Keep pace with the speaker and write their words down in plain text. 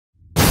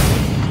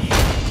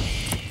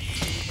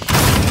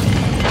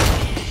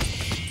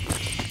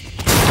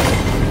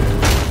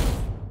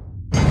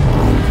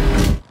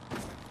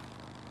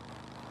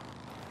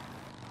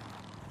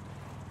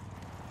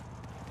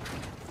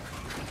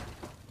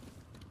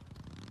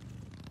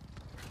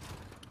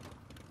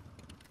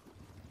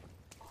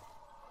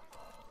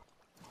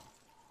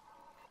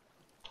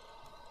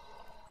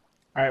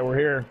Alright, we're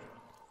here.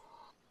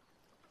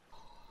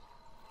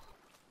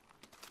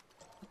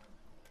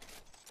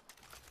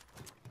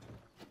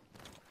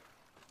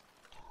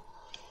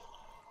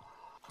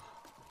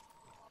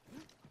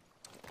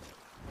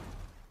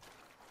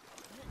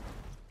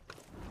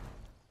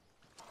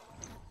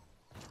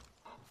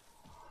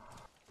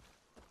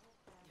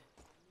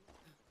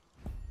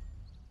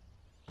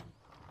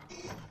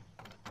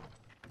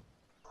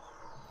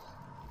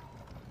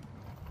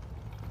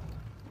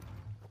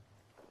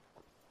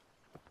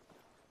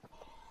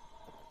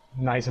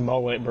 Nice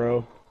mullet,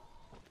 bro.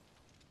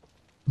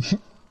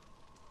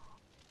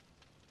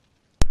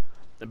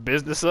 The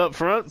business up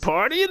front,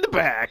 party in the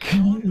back.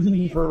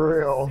 For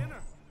real.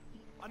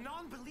 A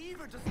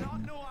non-believer does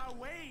not know our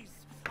ways.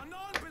 A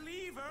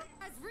non-believer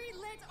has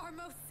relit our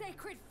most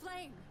sacred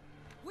flame.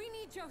 We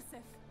need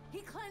Joseph. He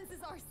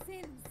cleanses our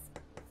sins.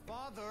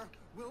 Father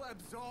will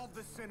absolve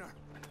the sinner.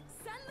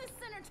 Send the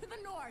sinner to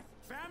the north.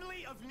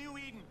 Family of New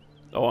Eden.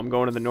 Oh, I'm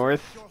going to the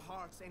north. Your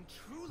hearts and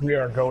truly We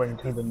are going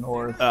to the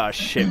north. Ah,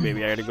 shit,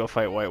 baby. I gotta go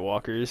fight White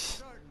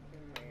Walkers.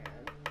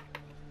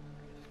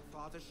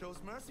 Father shows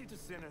mercy to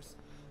sinners.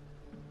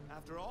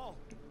 After all,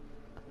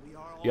 we are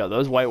all Yo,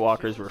 those White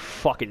Walkers were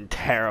fucking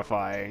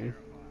terrifying.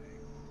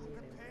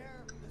 prepare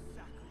the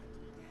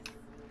sacrament.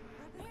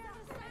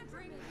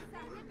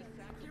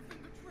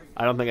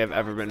 I don't think I've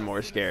ever been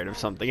more scared of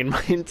something in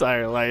my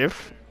entire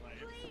life.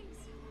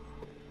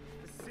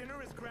 The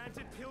sinner is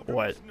granted pilgrimage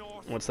What?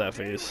 north. What's that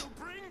face? Will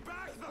bring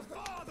back the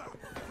Father.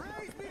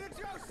 Praise be to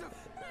Joseph.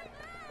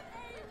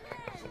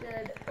 She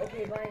said,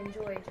 okay, bye,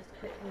 enjoy, just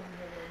quit being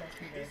the little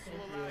messenger. This will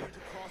Thank allow you. you to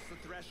cross the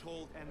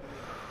threshold and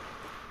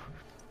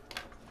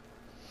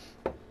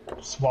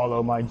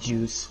Swallow my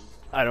juice.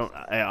 I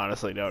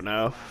honestly don't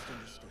know.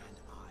 understand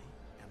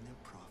I am their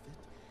prophet,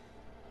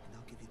 and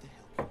I'll give you the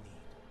help you need.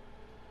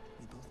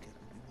 We both get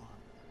what we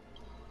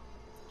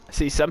want.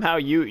 See, somehow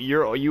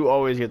you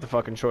always get the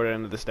fucking short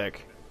end of the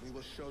stick. We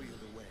will show you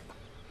the way.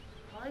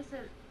 Holly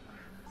said,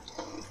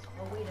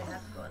 oh wait, I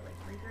have to go at like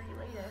 3:30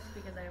 latest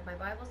because I have my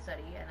Bible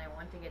study and I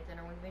want to get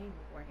dinner with Vinny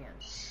beforehand.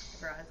 I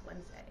forgot it's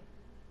Wednesday.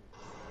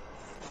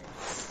 And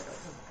she said,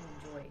 okay,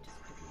 enjoy, just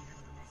quit being the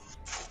little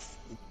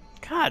messenger.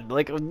 God,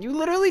 like, you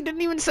literally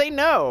didn't even say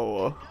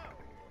no.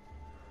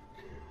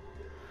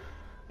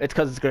 It's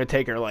because it's gonna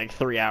take her like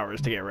 3 hours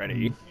to get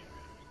ready.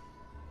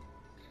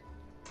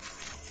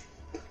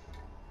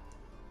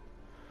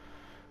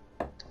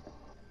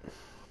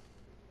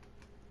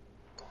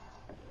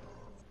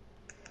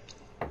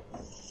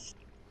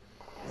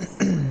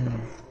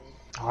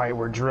 Alright,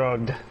 we're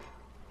drugged.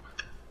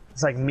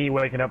 It's like me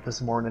waking up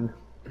this morning.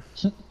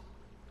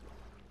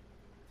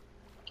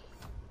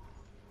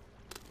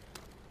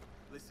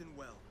 Listen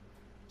well.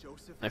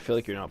 Joseph I feel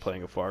like you're not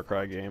playing a Far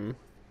Cry game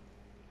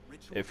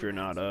if you're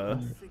not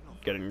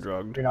getting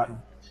drugged.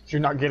 You're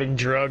not getting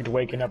drugged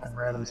waking up in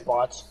random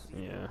spots.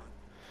 Yeah.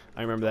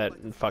 I remember that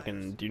in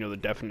fucking, do you know the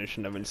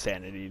definition of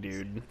insanity,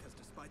 dude? because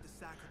despite the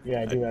sacrifice,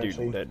 Yeah, I do That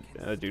actually. dude,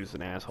 that dude's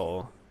an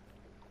asshole.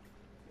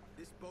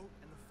 this boat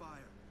and the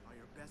fire are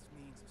your best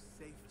means of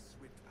safe,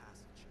 swift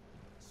passage.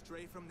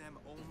 Stray from them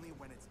only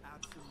when it's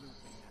absolutely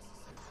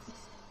necessary.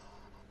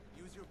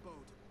 Use your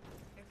boat.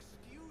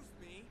 Excuse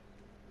me.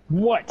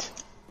 What?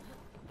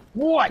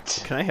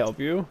 What? Can I help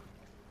you?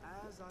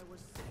 As I was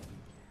saying,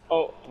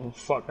 Oh,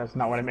 fuck, that's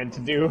not what I meant to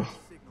do. I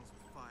signals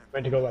with fire.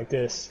 meant to go like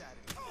this.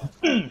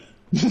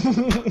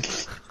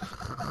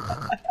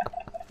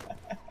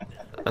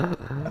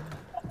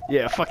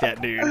 Yeah, fuck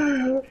that dude.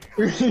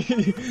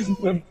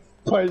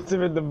 Punch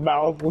him in the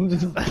mouth and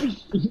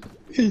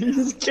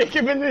just kick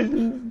him in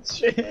the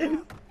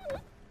chin.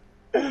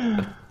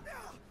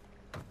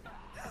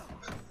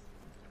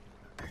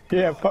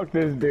 Yeah, fuck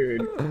this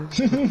dude.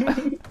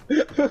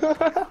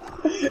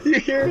 You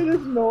hear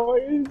this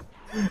noise?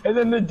 And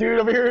then the dude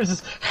over here is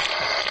just...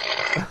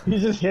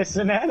 He's just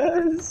hissing at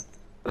us.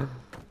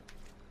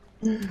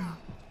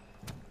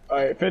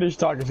 Alright, finish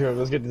talking to him.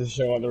 Let's get this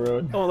show on the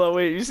road. Hold on,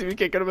 wait, you see me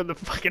kicking him in the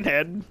fucking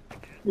head?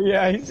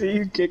 Yeah, I see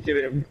you kicking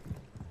him.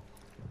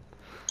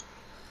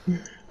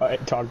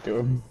 Alright, talk to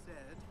him.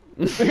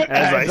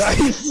 As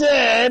I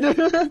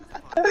said,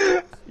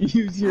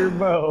 use your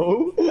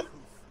bow.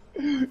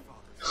 And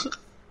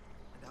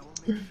I will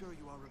make sure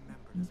you are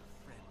remembered as a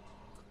friend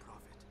of the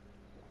prophet.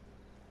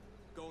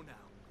 Go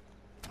now.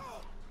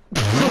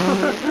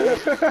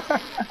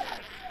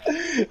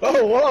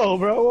 Oh, whoa,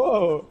 bro,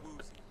 whoa.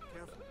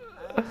 Careful.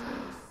 As I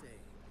was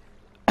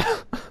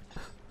saying.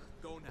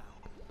 Go now.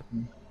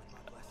 With my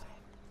blessing.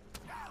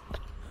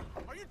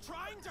 Are you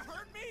trying to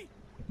hurt me?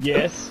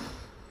 Yes.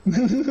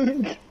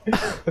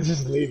 Let's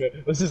just leave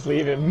it. Let's just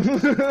leave him.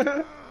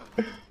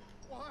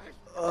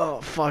 Oh,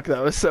 fuck,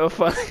 that was so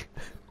funny.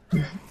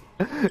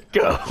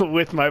 Go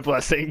with my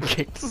blessing,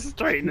 kicked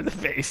straight into the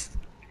face.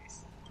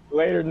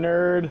 Later,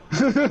 nerd.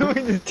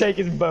 We just take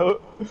his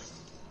boat.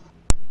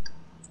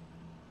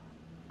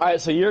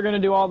 Alright, so you're gonna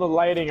do all the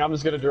lighting, I'm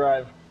just gonna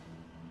drive.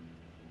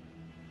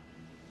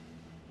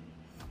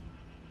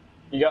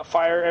 You got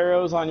fire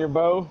arrows on your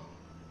bow?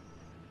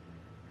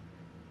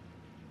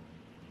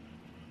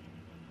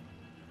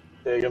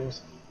 Bigums.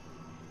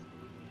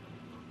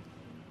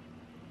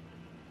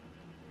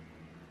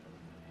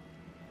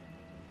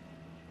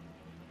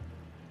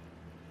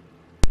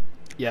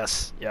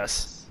 Yes,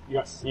 yes.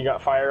 You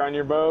got fire on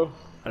your bow?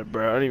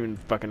 Bro, I don't even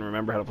fucking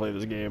remember how to play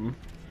this game.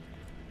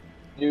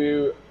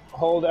 You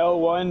hold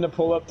L1 to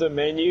pull up the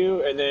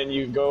menu, and then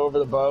you go over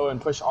the bow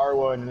and push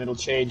R1, and it'll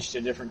change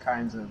to different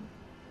kinds of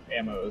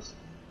ammos.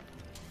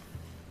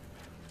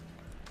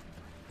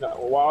 No,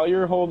 while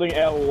you're holding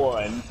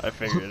L1. I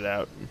figured it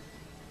out.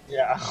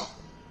 Yeah.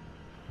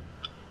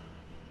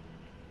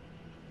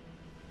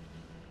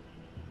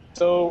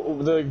 So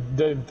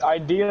the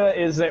idea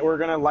is that we're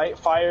gonna light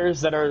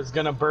fires that are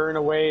gonna burn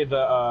away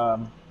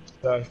the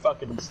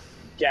fucking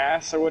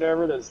gas or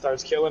whatever that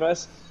starts killing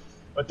us.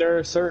 But there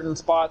are certain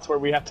spots where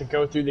we have to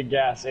go through the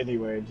gas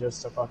anyway,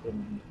 just to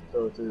fucking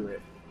go through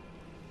it.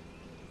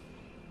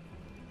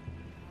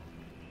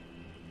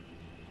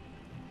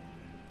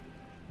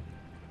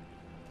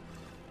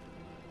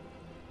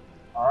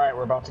 All right,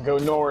 we're about to go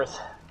north.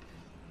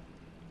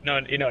 No,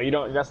 you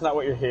don't. That's not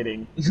what you're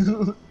hitting.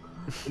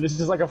 This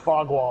is like a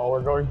fog wall.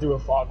 We're going through a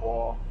fog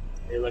wall.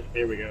 Hey, look,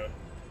 here we go.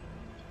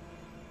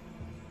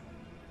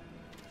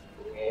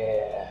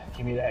 Yeah,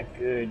 give me that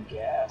good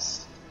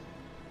gas.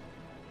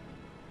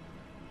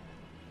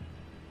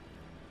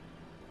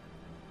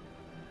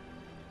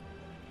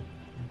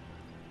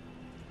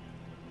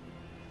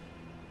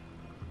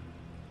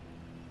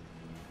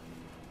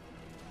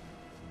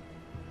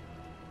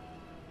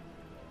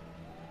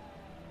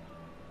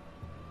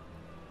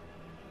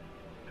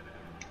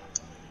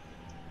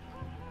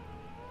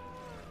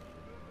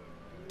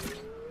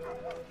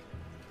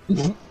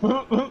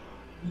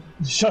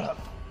 Shut up.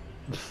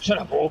 Shut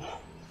up, Wolf.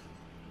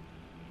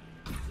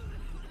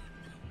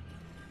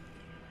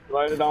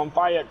 Light it on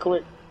fire,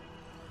 quick.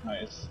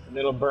 Nice. And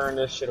it'll burn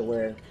this shit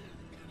away.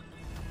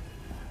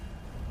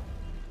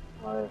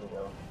 Oh, there we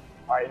go.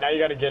 Alright, now you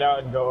gotta get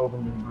out and go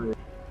open the bridge.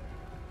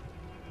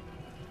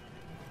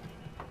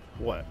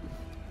 What?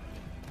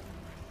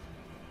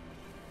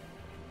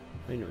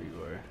 I know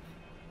you are.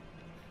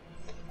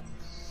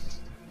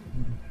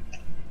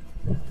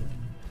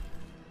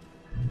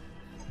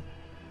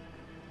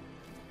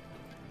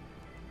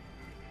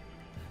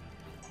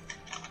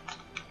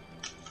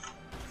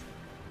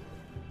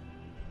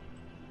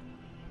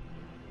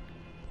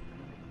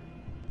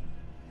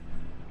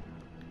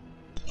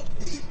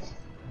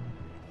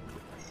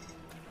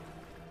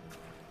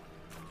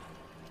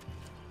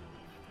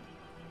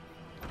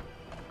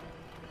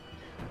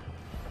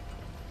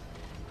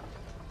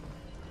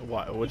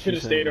 What? You What should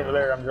have stayed over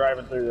there. I'm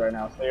driving through right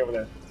now. Stay over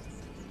there.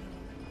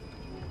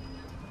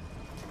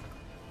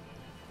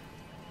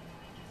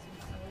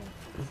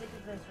 Sick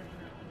of this right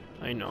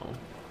now. I know.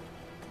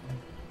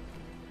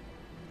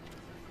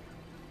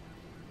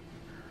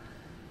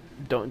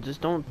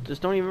 Just don't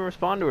even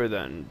respond to her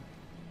then.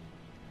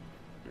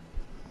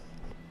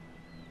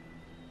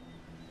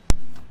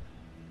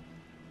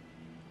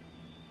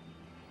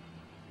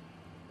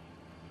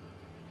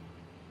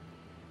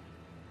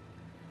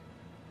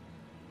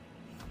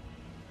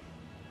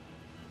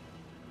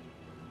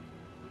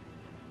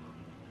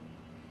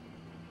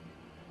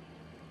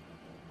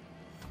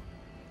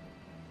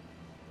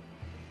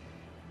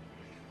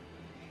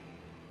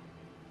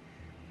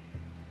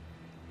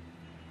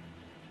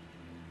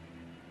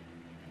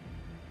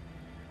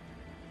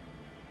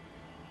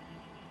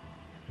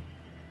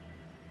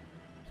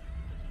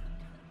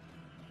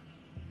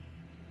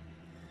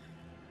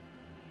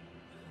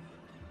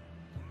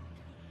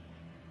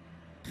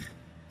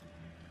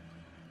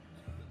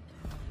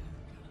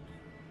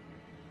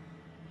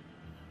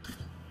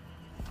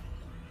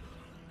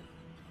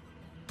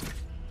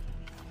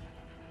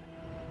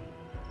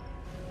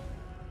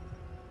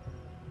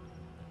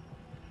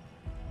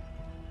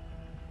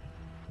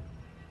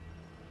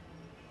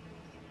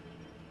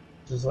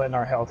 Just letting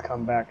our health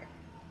come back.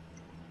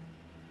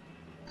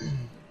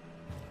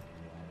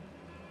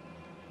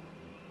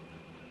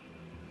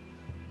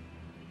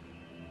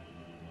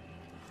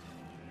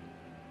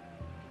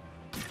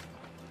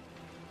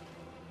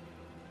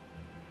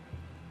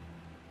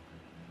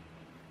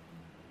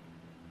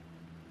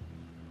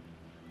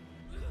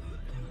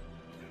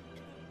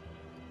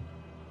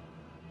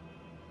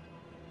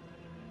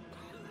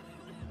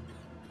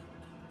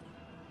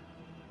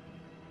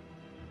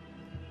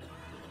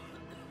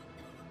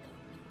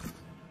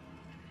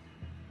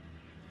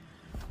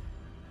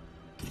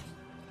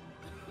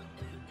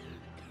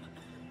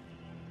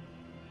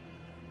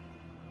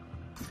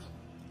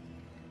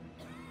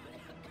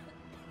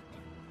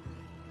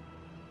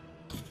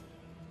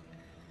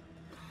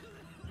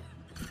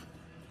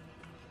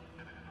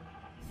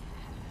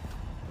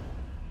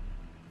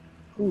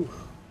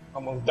 Oof,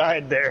 almost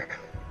died there.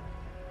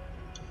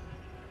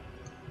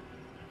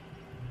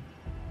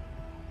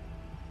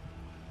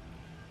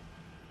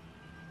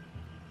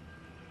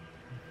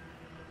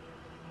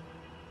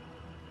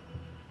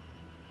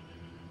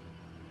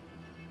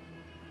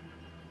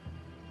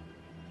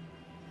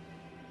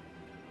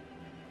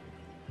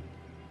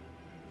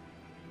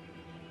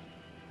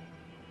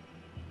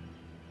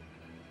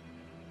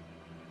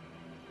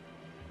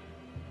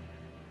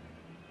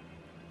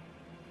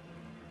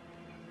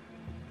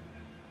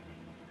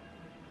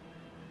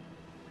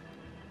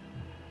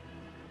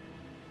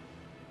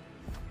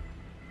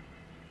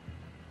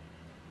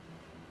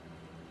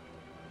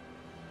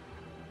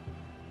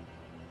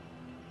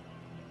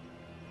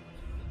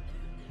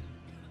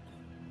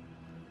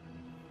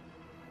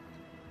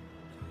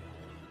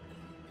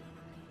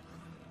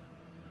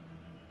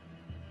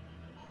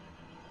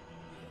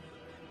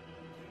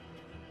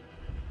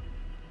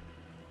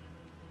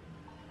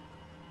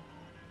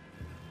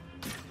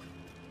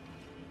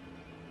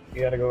 You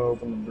gotta go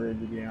open the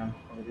bridge again,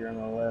 over here on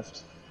the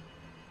left.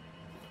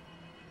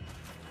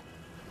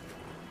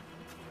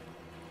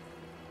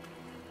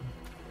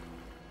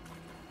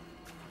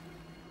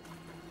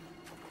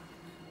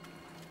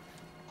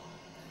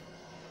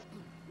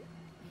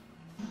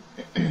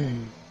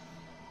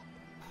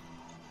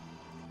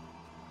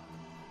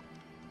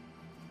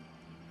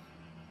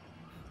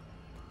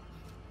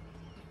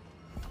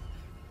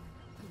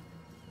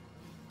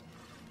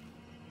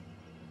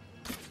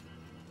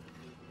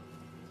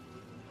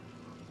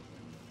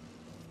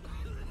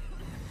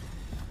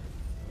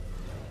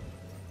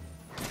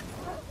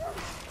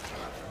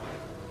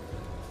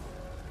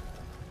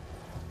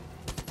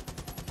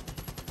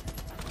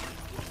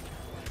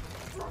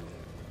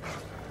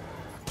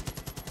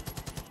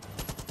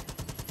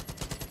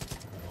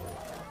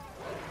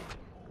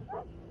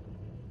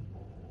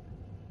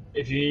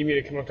 If you need me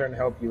to come up there and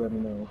help you, let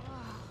me know.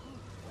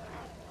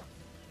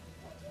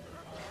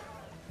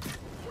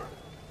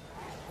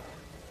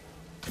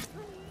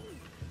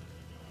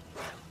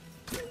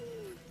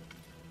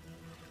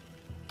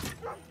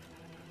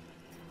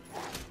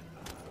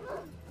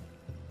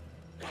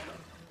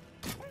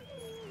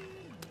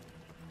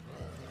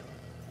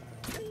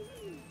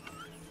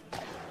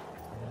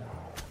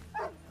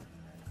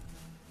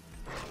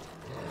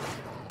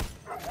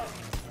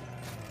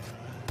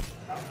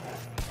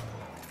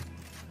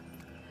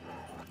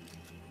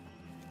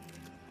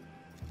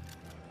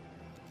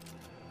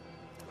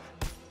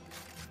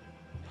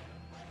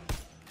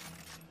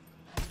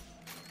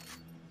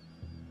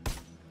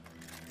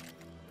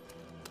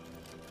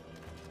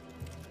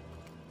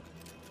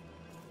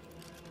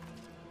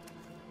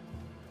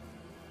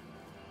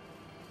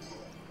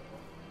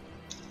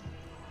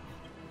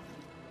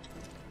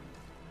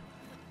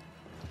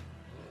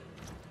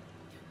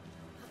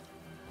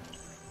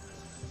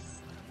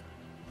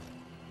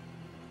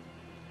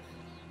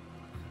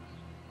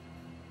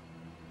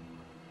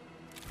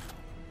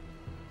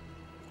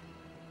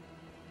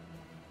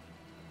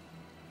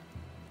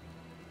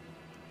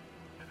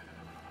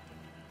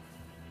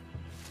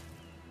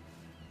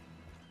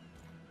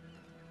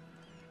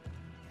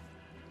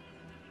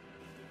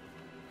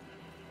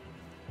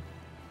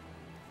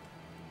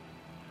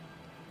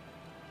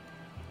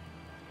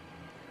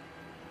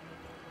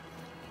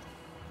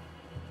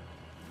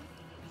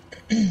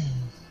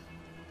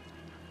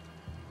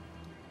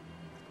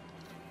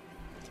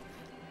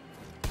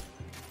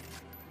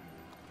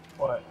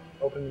 What?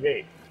 Open the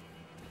gate.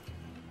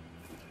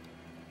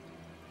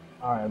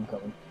 Alright, I'm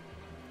coming.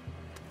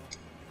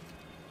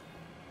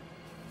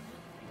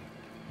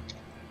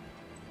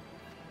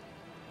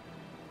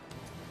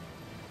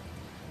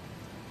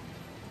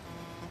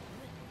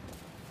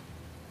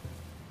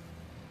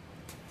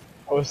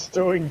 I was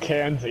throwing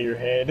cans at your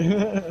head.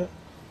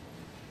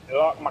 You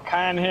lock my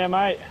can here,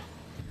 mate.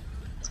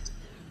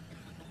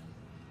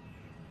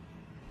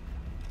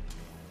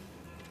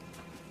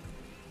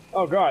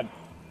 Oh god.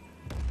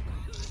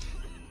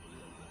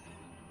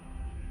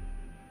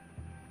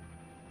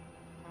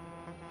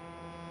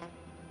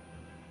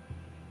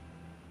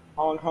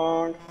 Hong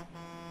Kong.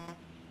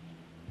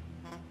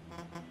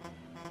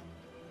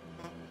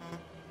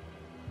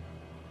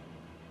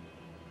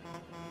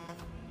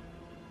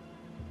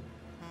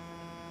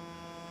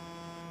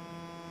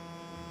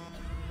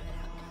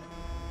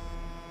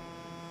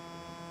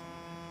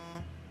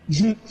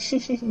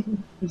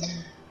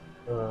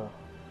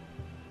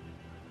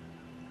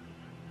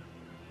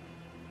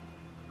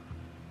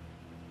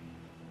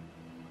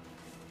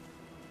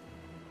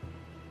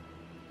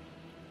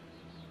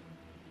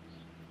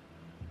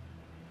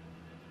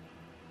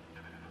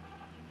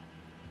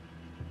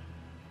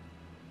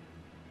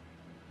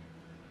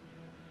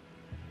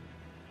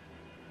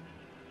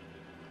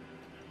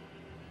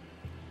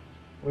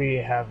 We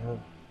have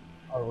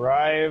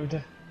arrived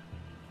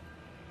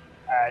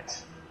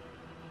at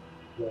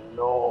the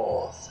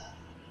north.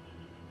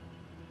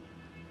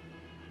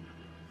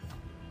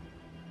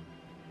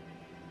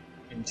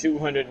 In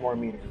 200 more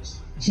meters.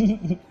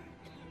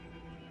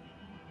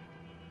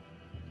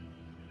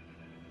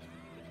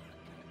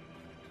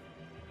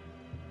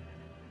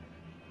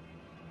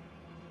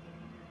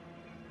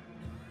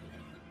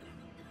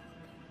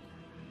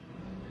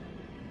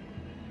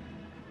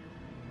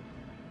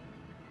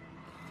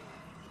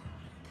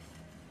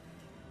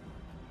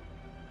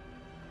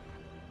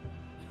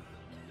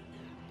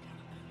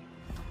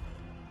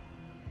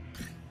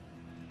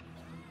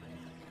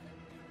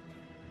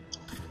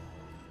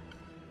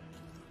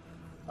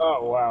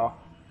 Oh, wow.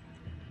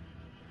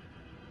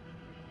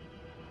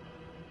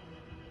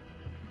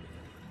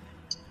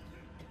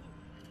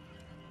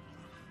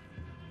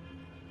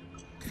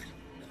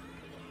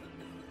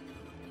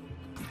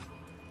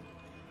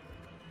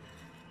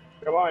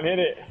 Come on, hit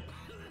it.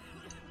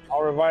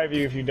 I'll revive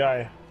you if you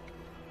die.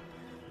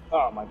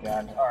 Oh my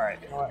god. Alright,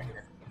 you know what?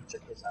 Here,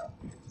 check this out.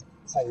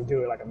 That's how you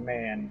do it like a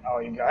man. Oh,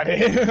 you got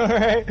it.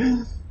 Alright.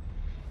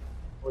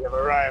 We have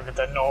arrived at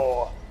the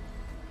north.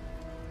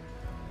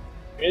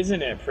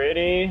 Isn't it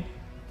pretty?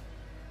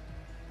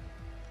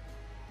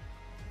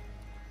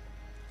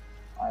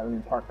 Alright,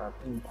 Alright,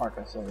 let me park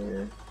us over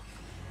here.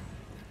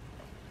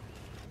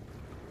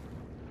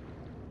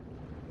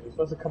 You're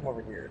supposed to come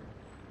over here.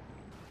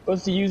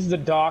 Supposed to use the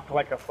dock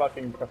like a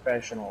fucking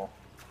professional.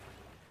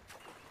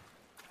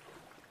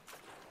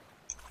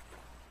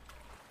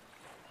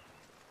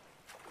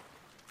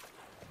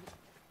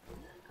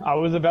 I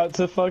was about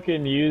to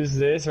fucking use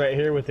this right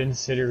here with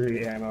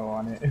incendiary ammo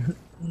on it.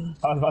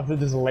 I was about to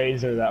just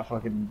laser that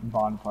fucking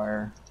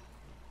bonfire.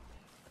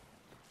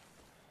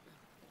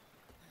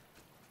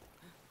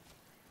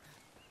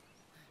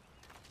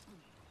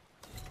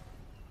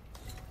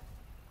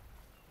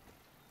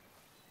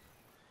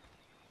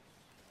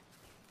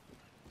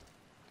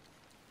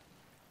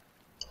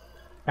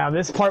 Now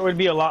this part would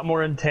be a lot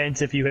more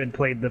intense if you had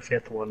played the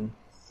 5th one.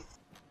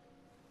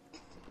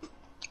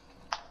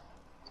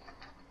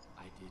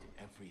 I did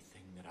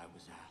everything that I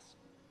was asked.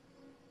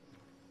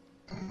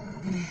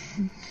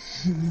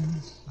 I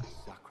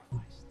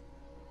sacrificed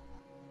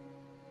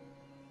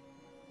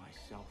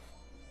myself,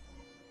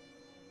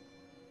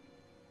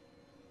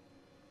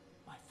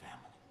 my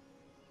family.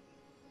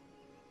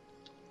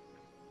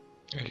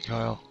 Hey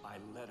Kyle, I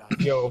led us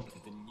Yo. into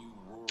the new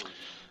world.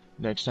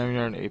 next time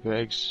you're on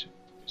Apex,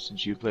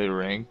 since you play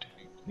ranked,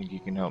 I think you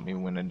can help me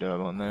win a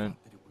dub on that.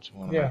 It's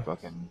one of Yeah. my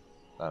fucking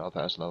Battle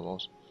Pass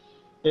levels.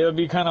 It would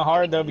be kind of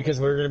hard though because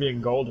we're gonna be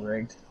in gold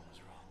ranked.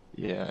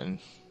 Yeah, and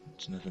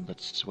it's nothing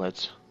but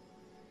sweats.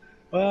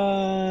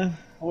 I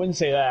wouldn't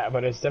say that,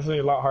 but it's definitely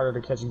a lot harder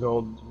to catch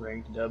gold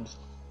ranked dubs.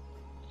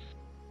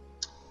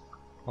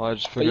 Well, I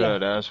just figured yeah.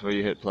 I'd ask where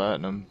you hit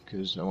platinum,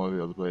 because I won't be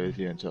able to play with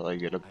you until I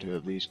get up to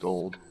at least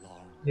gold.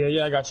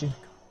 Yeah, I got you.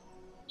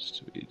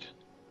 Sweet.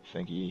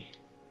 Thank you.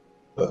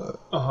 Uh-huh.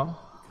 Come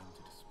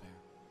to despair.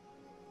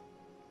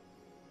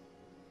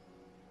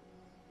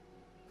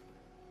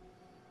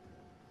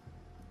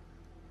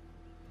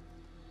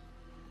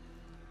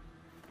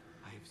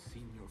 I have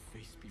seen your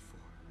face before.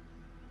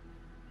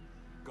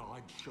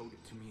 God showed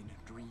it to me in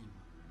a dream.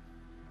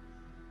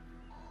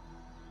 I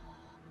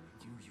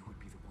knew you would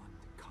be the one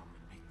to come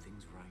and make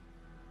things right.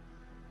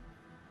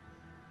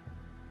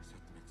 Set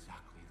them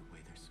exactly the way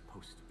they're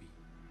supposed to be.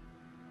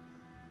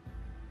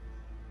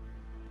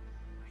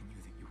 I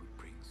knew that you would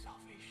bring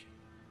salvation.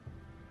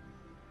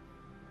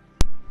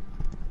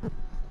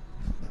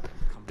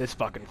 Come This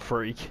fucking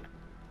freak.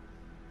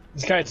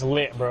 This guy's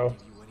lit, bro.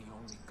 give you what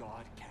only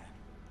God can.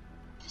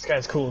 This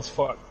guy's cool as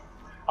fuck.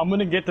 I'm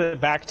gonna get the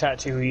back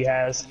tattoo he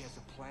has. He has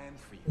a plan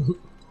for you.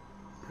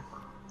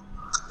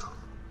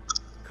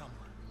 Come.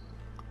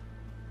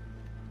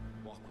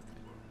 Walk with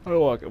me. I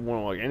want to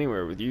walk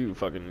anywhere with you,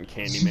 fucking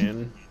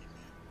Candyman.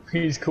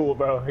 He's cool,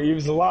 bro. He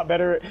was a lot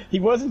better. He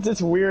wasn't this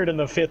weird in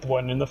the 5th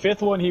one. In the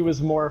 5th one, he was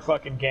more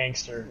fucking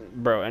gangster.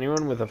 Bro,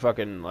 anyone with a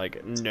fucking,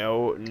 like,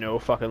 no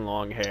fucking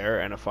long hair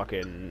and a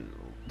fucking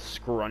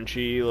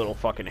scrunchy little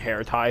fucking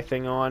hair tie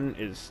thing on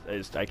is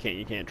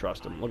you can't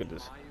trust him. Look at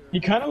this. He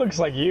kind of looks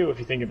like you if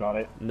you think about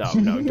it. No,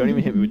 don't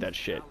even hit me with that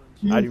shit.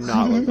 I do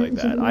not look like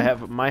that.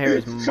 My hair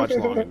is much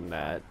longer than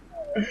that.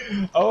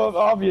 Oh,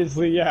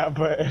 obviously, yeah,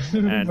 but...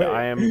 And but-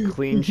 I am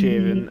clean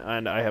shaven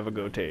and I have a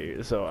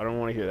goatee, so I don't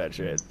want to hear that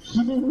shit.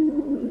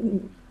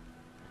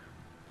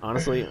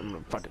 Honestly, I'm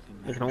gonna fucking,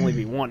 there can only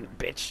be one,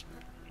 bitch.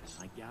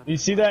 You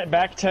see that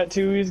back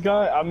tattoo he's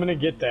got? I'm gonna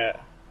get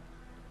that.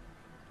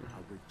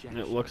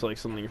 It looks like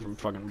something from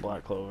fucking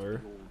Black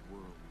Clover.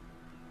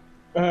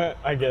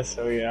 I guess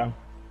so, yeah.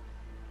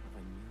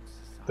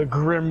 The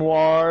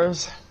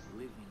Grimoires.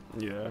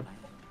 Yeah.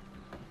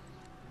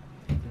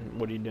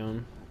 What are you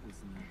doing?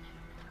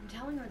 I'm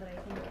telling her that I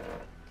think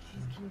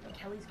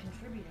Kelly's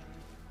contributing.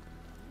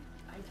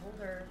 I told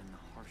her,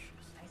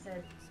 I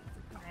said,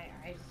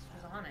 I just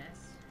was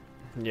honest.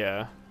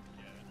 Yeah.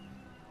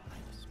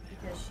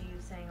 Because she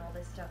was saying all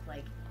this stuff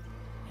like,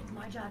 it's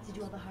my job to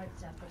do all the hard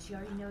stuff, but she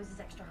already knows it's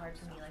extra hard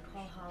for me, like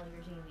call Holly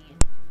or Jamie.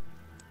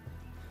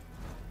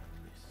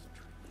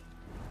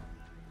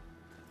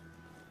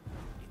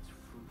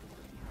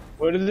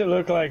 What does it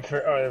look like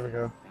for... Oh, there we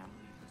go.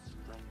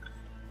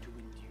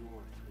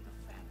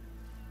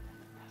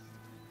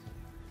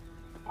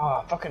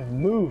 Ah,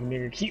 fucking move,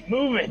 nigga. Keep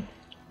moving.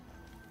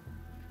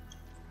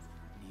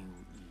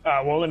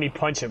 Won't let me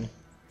punch him.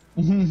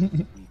 We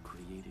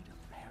created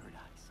a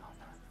paradise on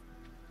Earth,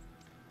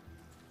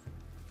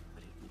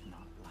 but it would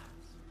not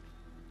last.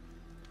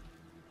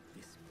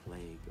 This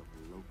plague of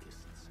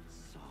locusts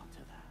saw to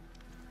that.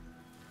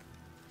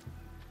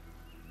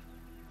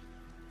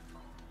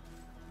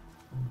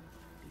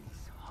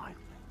 These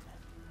highwaymen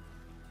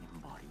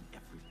embody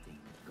everything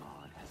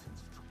God has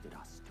instructed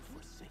us to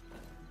forsake.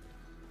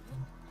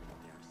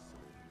 Their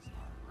souls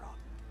are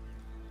rotten,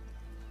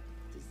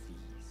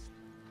 diseased.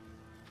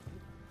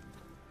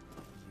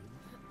 But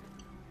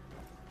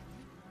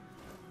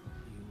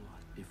you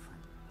are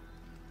different.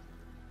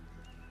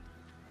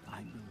 I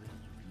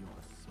believe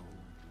your soul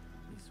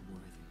is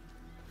worthy.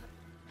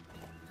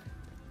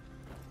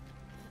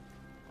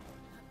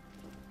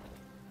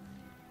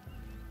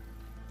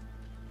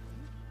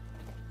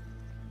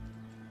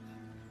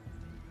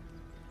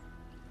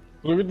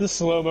 Look at the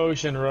slow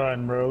motion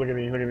run, bro. Look at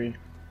me, look at me.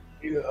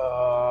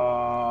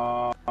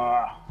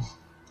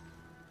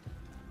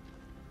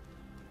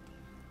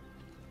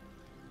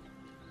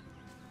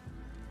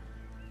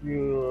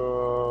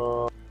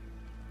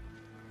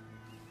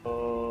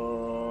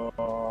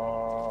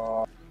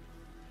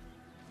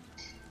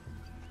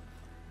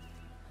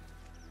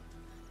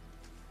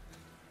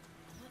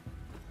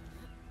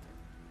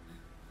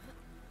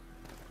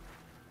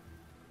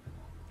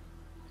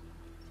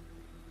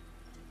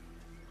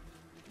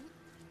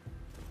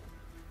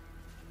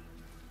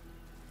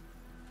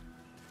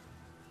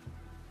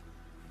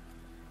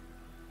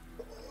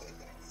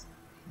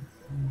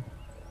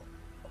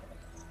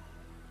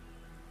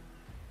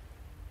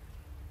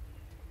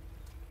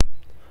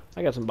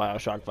 I got some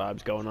Bioshock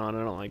vibes going on.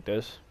 I don't like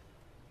this.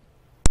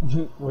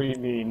 What do you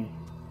mean?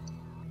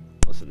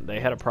 Listen, they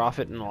had a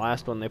prophet in the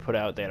last one they put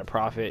out. They had a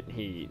prophet.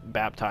 He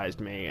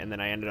baptized me, and then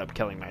I ended up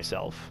killing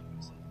myself.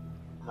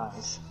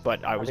 Nice.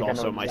 But I was think I know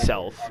also exactly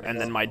myself, what you're and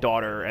then talking my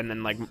daughter, and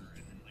then like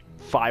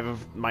 5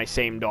 of my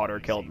same daughter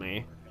killed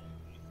me.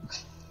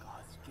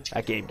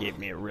 That game gave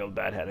me a real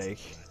bad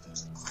headache.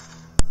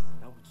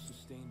 That which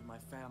sustained my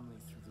family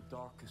through the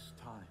darkest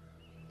time.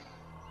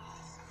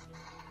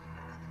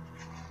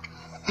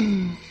 Let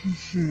me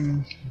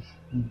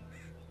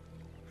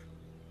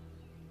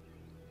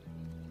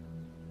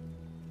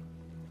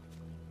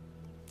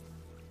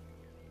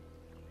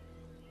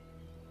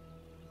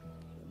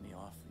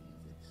offer you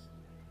this.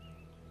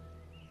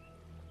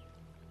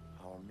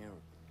 Our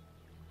miracle.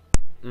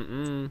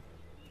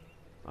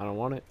 I don't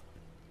want it.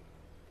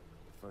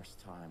 The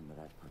first time that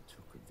I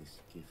partook of this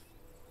gift.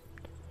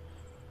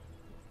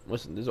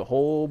 Listen, there's a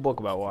whole book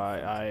about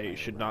why I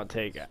should not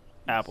take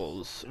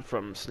apples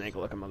from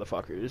snake-looking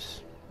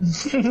motherfuckers.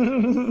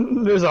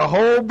 There's a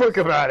whole book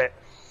about it.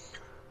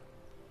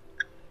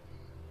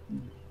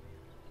 And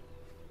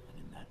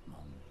in that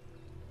moment,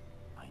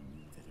 I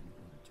knew that in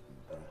order to be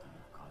worthy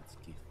of God's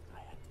gift, I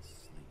had to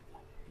slay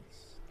that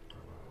beast.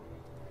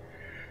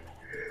 I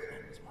had to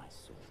cleanse my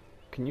soul.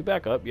 Can you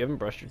back up? You haven't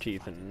brushed your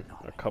teeth in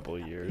a couple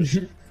of years.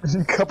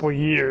 A couple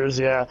years,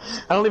 yeah.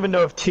 I don't even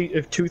know if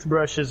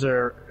toothbrushes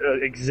are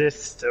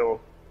exist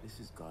still. This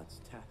is God's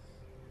test.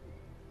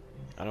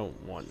 I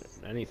don't want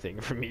anything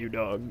from you,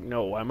 dog.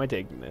 No, why am I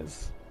taking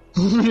this?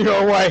 You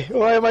know why?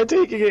 Why am I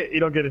taking it? You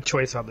don't get a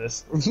choice on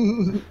this.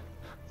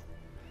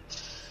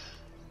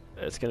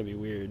 It's gonna be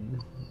weird.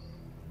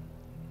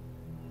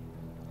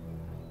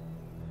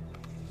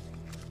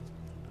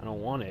 I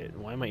don't want it.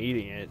 Why am I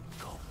eating it?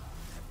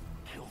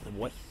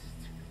 What?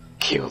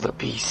 Kill the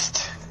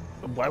beast.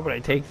 Why would I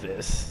take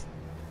this?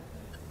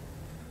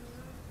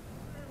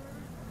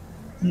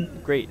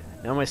 Great.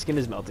 Now my skin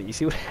is melting. You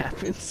see what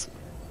happens?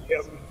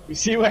 Yep. You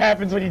see what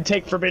happens when you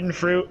take forbidden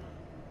fruit?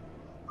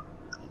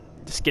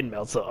 The skin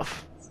melts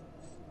off.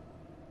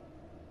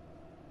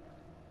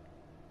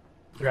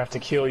 You have to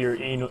kill your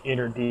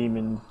inner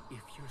demon.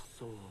 If your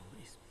soul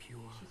is pure,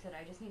 She said,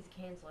 I just need to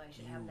cancel. I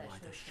should have that are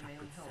the switch for my own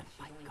shepherd health. sent She's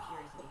by only God.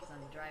 curious because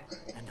I'm the driver.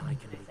 and I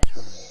can I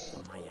return said,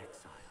 from my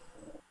exile.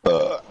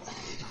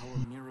 Our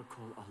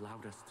miracle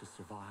allowed us to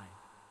survive,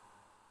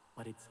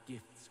 but its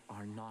gifts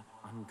are not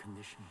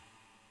unconditional.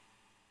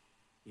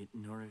 It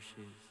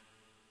nourishes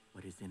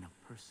what is in a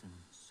person's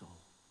soul.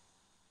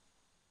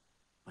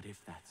 But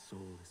if that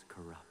soul is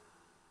corrupt,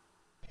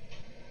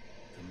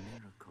 the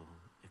miracle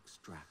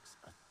extracts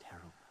a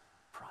terrible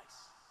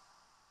price.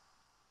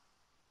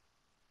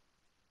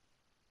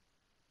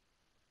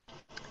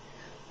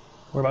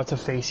 We're about to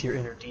face your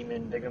inner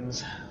demon,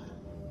 Biggums.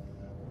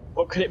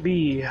 What could it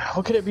be?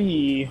 What could it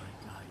be?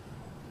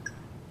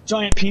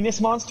 Giant penis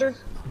monster?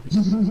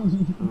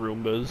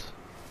 Roombas.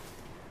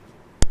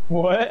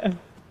 What?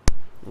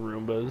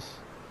 Roombas.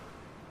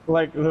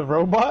 Like the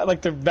robot?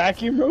 Like the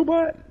vacuum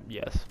robot?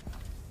 Yes.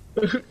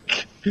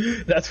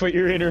 That's what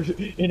your inner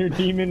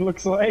demon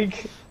looks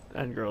like?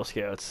 And Girl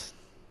Scouts.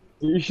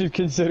 You should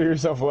consider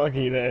yourself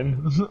lucky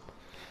then.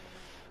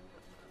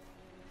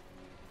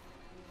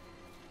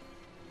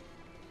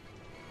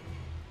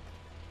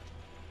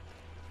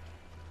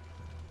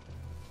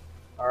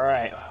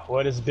 Alright,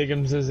 what does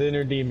Biggums'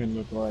 inner demon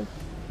look like?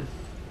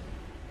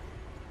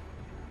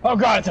 Oh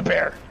god, it's a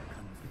bear!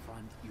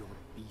 Confront your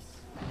beast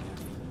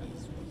where it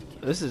is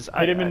weak. This is.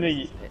 Hit him in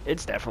the...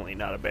 It's definitely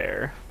not a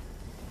bear.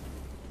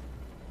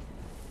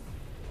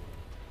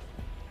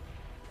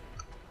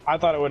 I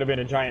thought it would have been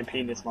a giant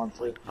penis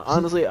monster.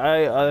 Honestly,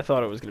 I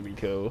thought it was gonna be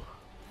Ko.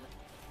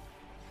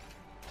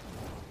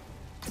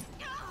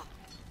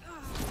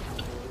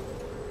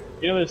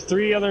 You know, there's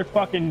 3 other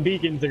fucking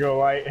beacons to go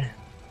light.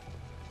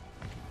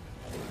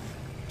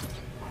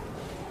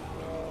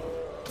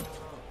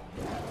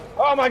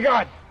 Oh my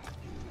god!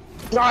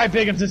 Die,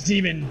 Biggums'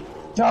 demon!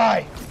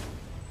 Die!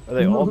 Are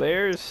they all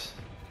bears?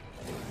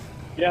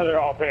 Yeah, they're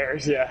all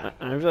bears, yeah.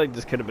 I feel like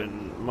this could have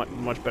been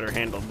much better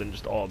handled than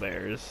just all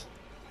bears.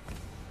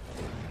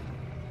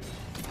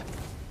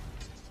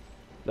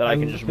 That I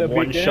can just the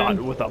one beginning?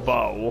 shot with a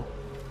bow.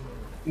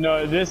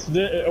 No,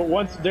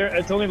 once there,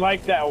 it's only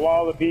like that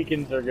while the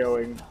beacons are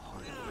going.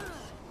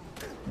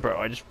 Bro,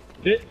 I just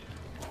Thi-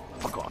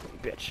 fuck off,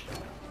 you bitch.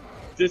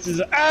 This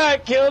is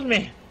it killed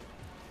me.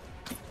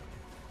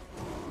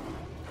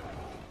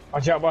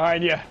 Watch out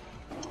behind you.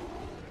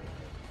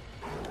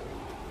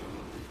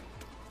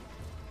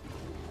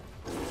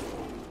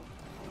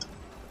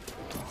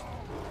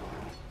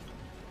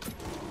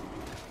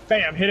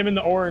 Bam! Hit him in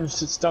the orange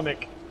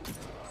stomach.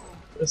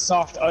 The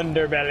soft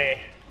underbelly.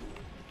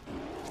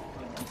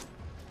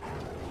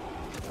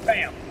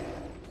 Bam!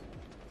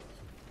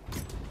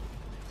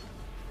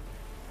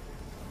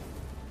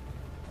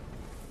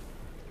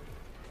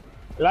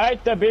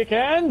 Light the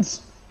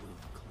beacons!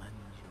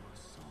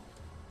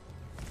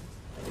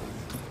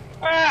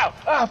 Ow!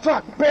 Ah,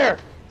 fuck! Bear!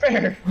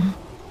 Bear!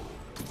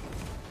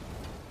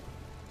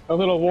 A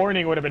little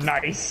warning would have been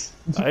nice.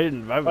 I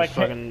was Like,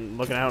 fucking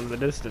looking out in the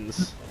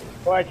distance.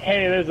 Like,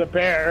 hey, there's a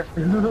bear.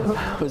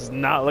 I was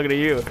not looking at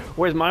you.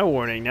 Where's my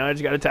warning? Now I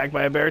just got attacked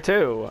by a bear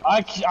too.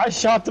 I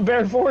shot the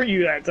bear for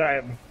you that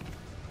time.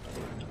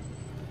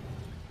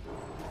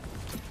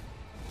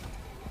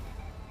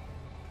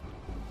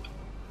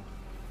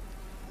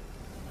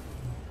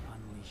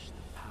 Unleash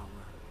the power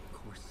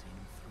coursing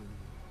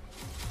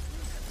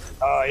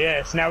through. Oh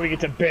yes, now we get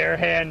to bare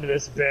hand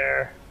this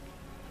bear.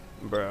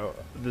 Bro,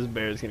 this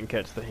bear's gonna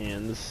catch the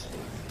hands.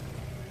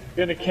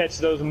 Gonna catch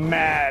those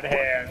mad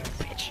hands.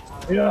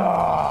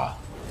 Yeah.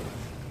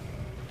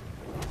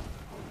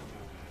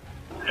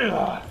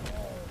 Yeah.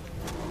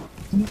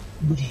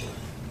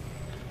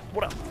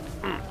 What up?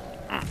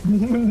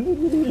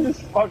 You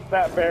just fucked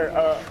that bear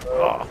up.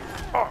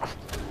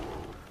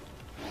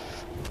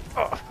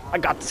 I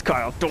got this,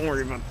 Kyle. Don't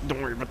worry about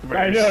the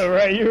bears. I know,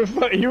 right?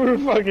 You were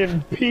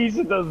fucking peace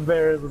with those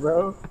bears,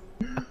 bro.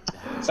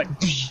 It's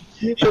like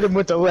hit him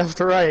with the left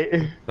right.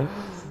 Those who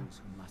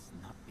must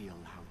not be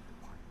allowed to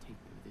partake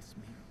of this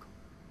miracle.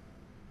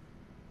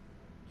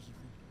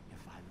 Even if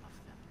I love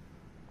them.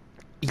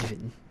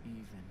 Even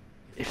Even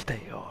if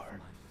they are.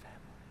 my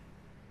family.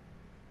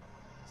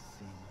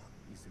 Sin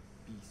is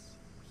a beast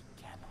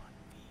we cannot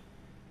be.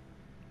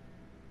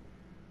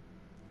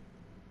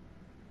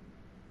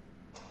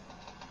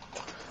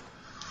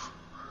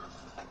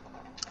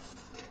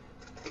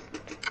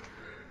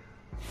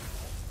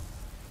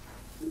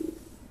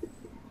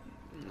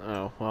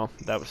 Oh, well,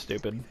 that was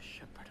stupid. The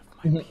shepherd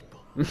of my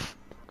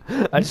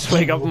people. I just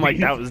wake up and I'm like,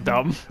 that was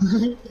dumb.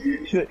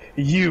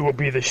 You will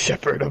be the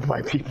shepherd of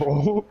my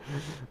people.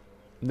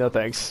 No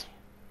thanks.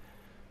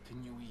 To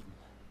New Eden.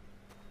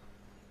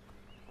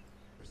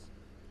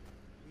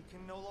 We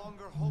can no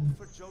longer hope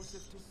for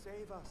Joseph to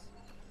save us.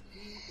 He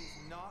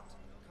is not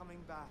coming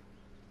back.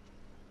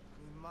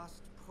 We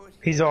must put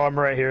He's him on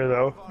right here,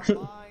 though. out of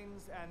our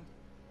minds and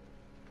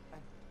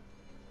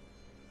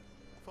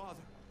Father.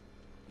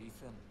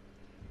 Ethan.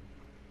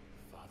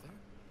 Father?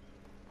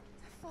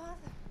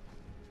 Father.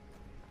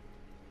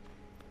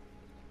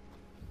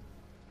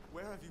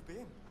 Where have you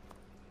been?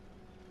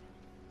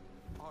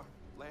 Our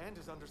land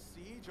is under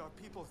siege, our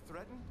people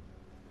threatened.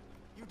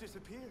 You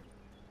disappeared.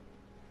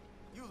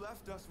 You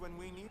left us when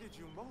we needed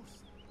you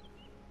most.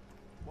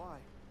 Why?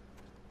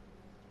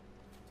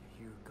 To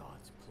hear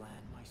God's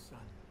plan, my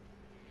son.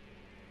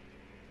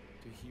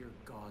 To hear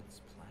God's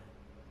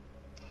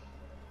plan.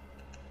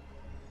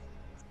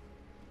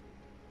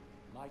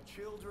 My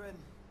children,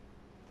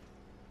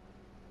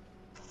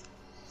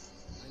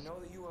 I know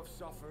that you have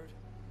suffered,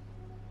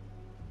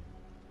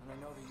 and I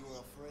know that you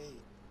are afraid.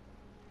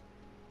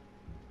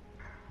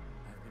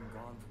 I've been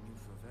gone from you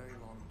for a very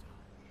long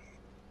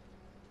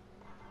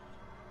time.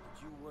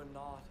 But you were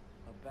not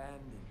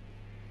abandoned.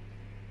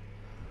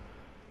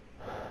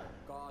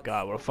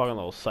 God, what a fucking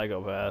little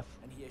psychopath.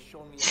 And he has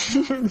shown me a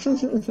path out of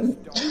this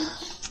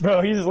darkness.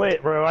 Bro, he's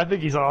lit, bro. I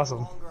think he's awesome.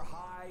 No longer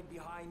hide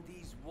behind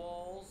these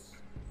walls.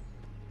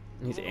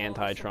 He's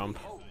anti-Trump.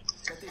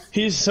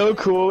 He's so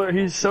cooler.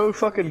 He's so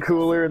fucking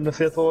cooler in the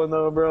fifth one,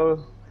 though,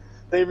 bro.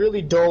 They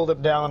really doled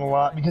him down a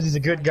lot because he's a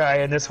good guy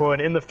in this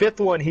one. In the fifth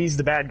one, he's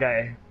the bad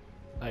guy.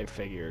 I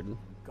figured.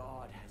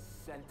 God has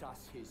sent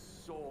us his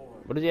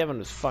sword. What does he have on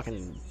his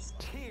fucking...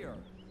 Here,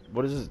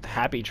 What is his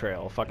happy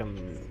trail?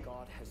 Fucking...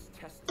 God has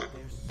tested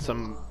their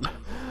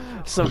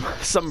Some...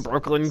 some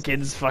Brooklyn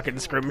kid's fucking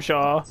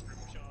scrimshaw.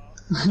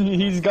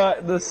 He's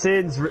got the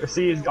sins.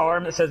 See his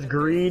arm that says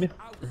greed?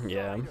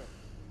 Yeah.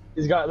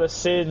 He's got the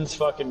sins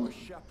fucking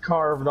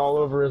carved all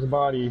over his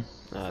body.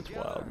 That's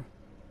wild.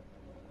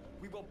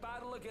 We will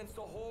battle against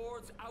the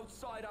hordes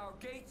outside our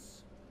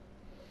gates,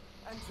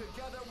 and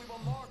together we will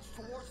march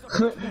towards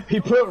the He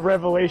put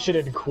Revelation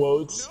in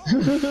quotes.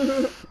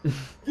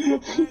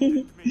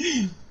 You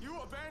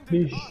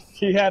abandoned us.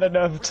 He had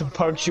enough to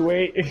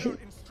punctuate. Without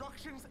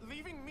instructions,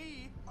 leaving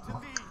me to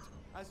lead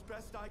as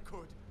best I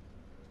could.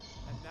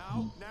 And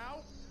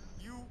now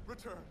you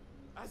return,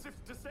 as if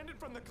descended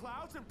from the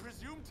clouds and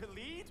presumed to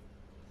lead.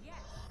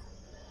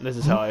 This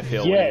is how I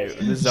feel Yes.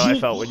 when you... This is how I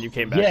felt when you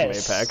came back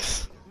Yes. from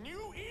Apex.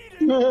 New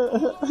Eden.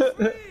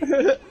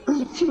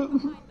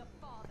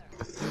 Follow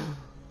me.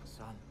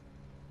 son.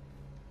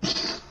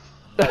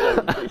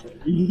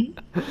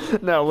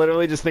 No,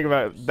 literally just think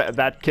about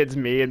that kid's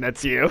me and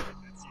that's you.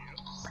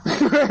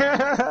 This is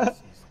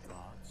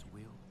God's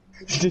will.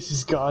 This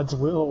is God's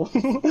will.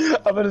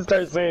 I'm gonna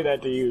start saying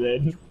that to you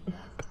then.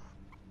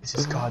 This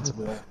is God's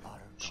will.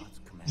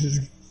 You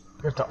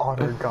have to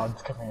honor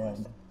God's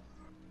command.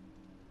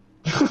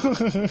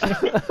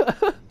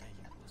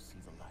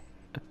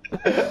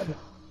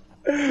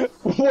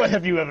 What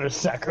have you ever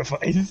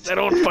sacrificed? I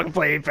don't fucking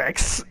play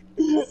Apex.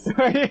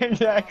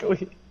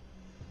 Exactly.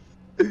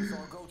 Let's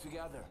all go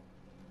together.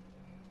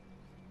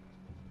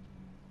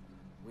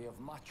 We have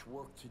much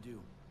work to do.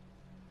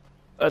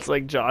 That's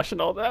like Josh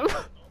and all them.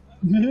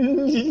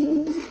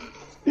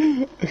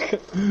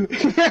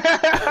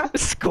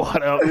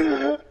 Squat up.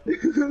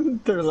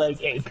 They're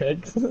like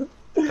Apex.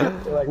 They're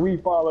like, we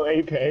follow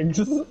Apex.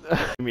 Give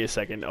me a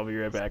second, I'll be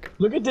right back.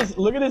 Look at this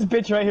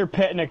bitch right here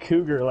petting a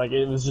cougar like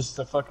it was just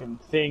a fucking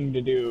thing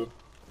to do.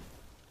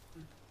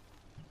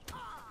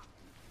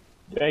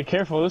 Hey,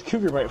 careful, this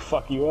cougar might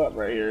fuck you up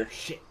right here.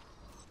 Shit.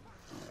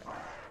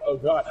 Oh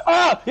god.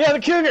 Ah! Yeah, the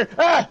cougar!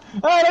 Ah!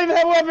 Ah, I don't even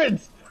have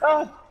weapons!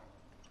 Ah!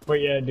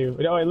 Wait, yeah, I do.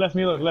 No, it left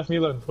me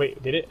alone,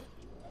 Wait, did it?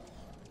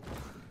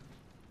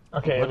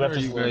 Okay, it What left are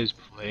us you alone. guys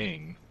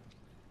playing?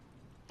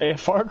 Hey,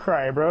 Far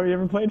Cry, bro. You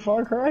ever played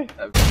Far Cry?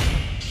 I've